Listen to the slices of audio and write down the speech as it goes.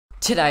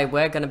Today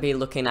we're going to be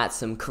looking at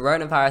some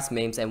coronavirus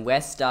memes and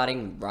we're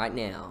starting right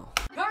now.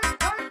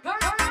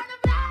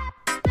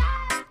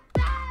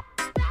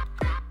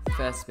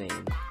 First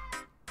meme.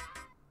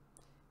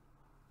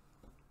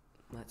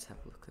 Let's have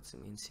a look at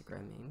some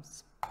Instagram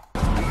memes.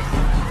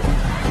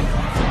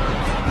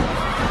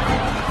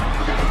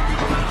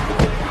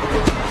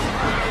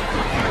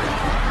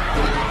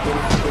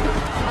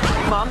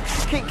 Mom,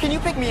 can you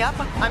pick me up?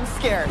 I'm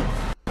scared.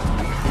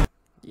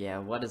 Yeah,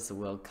 what has the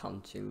world come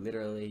to?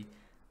 Literally,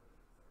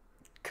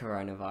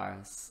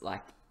 coronavirus.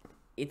 Like,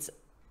 it's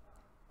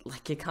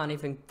like you can't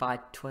even buy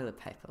toilet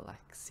paper.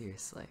 Like,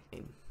 seriously.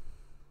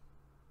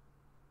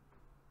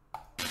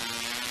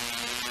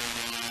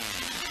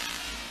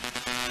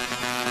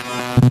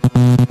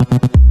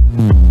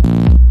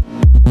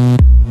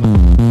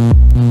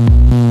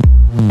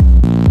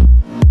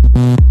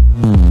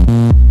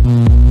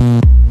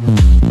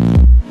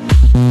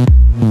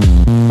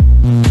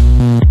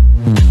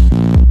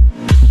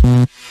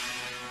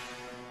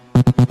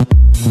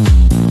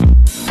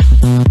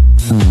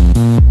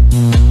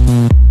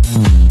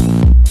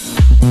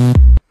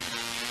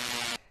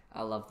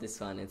 I love this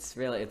one. It's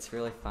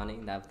really funny.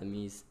 They have the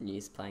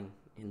news playing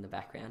in the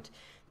background,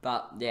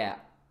 but yeah,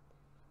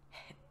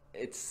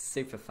 it's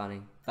super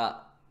funny.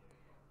 But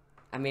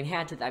I mean,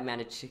 how did they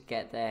manage to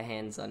get their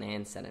hands on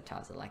hand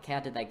sanitizer? Like, how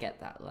did they get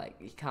that? Like,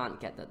 you can't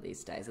get that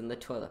these days. And the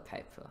toilet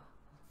paper,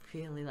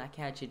 really? Like,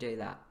 how'd you do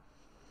that?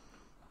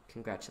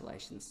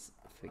 Congratulations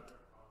for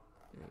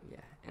yeah.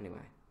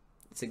 Anyway,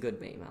 it's a good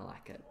meme. I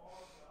like it.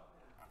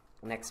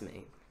 Next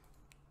meme.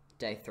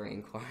 Day 3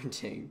 in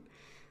quarantine.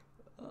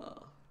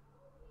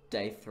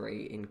 Day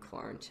 3 in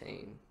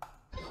quarantine.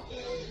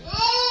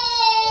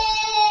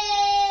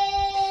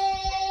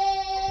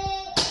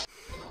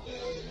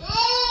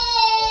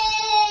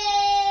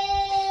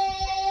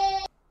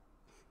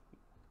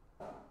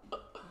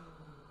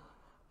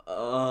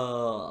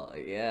 Oh,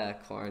 yeah,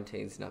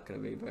 quarantine's not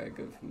going to be very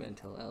good for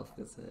mental health,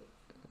 is it?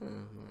 Oh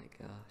my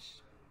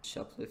gosh.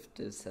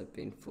 Shoplifters have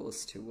been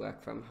forced to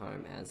work from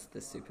home as the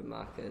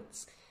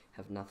supermarkets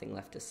have nothing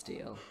left to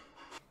steal.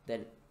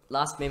 The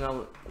last meme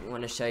I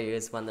want to show you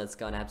is one that's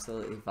gone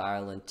absolutely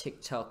viral on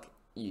TikTok,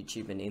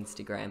 YouTube and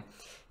Instagram.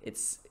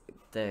 It's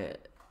the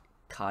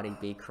Cardi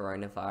B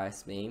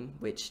coronavirus meme,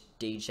 which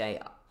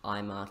DJ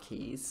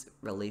iMarquez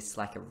released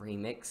like a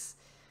remix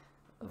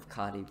of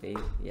Cardi B.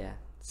 Yeah,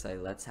 so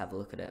let's have a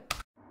look at it.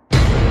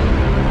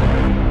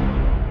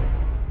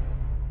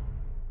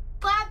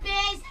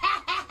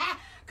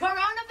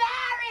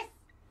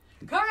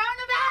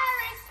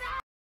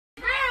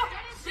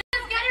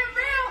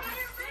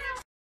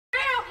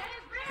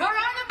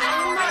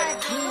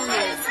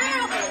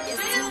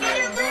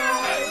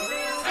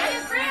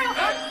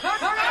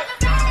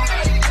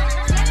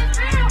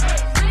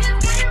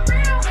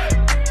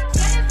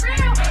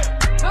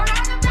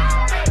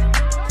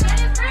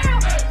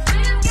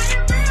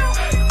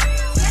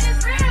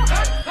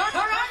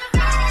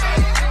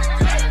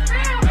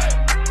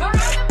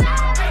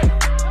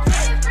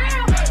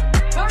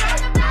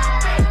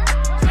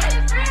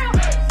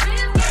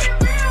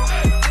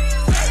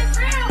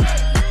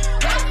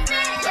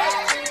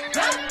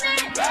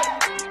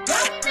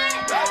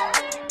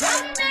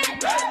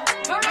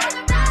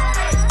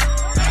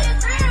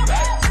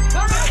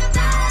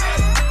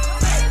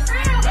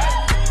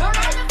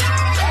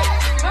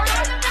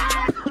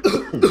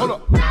 Hold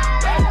up.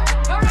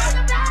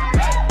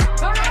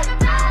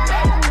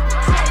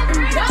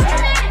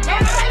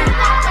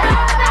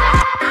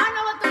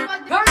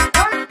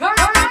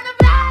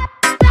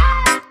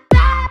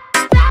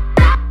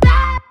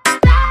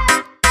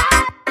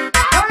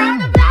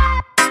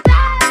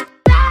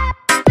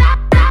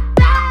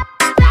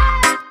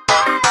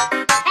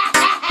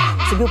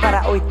 Subiu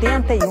para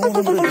 81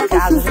 o número de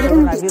casos de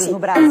coronavírus no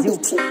Brasil.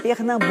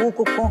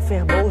 Pernambuco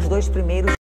confirmou os 2 primeiros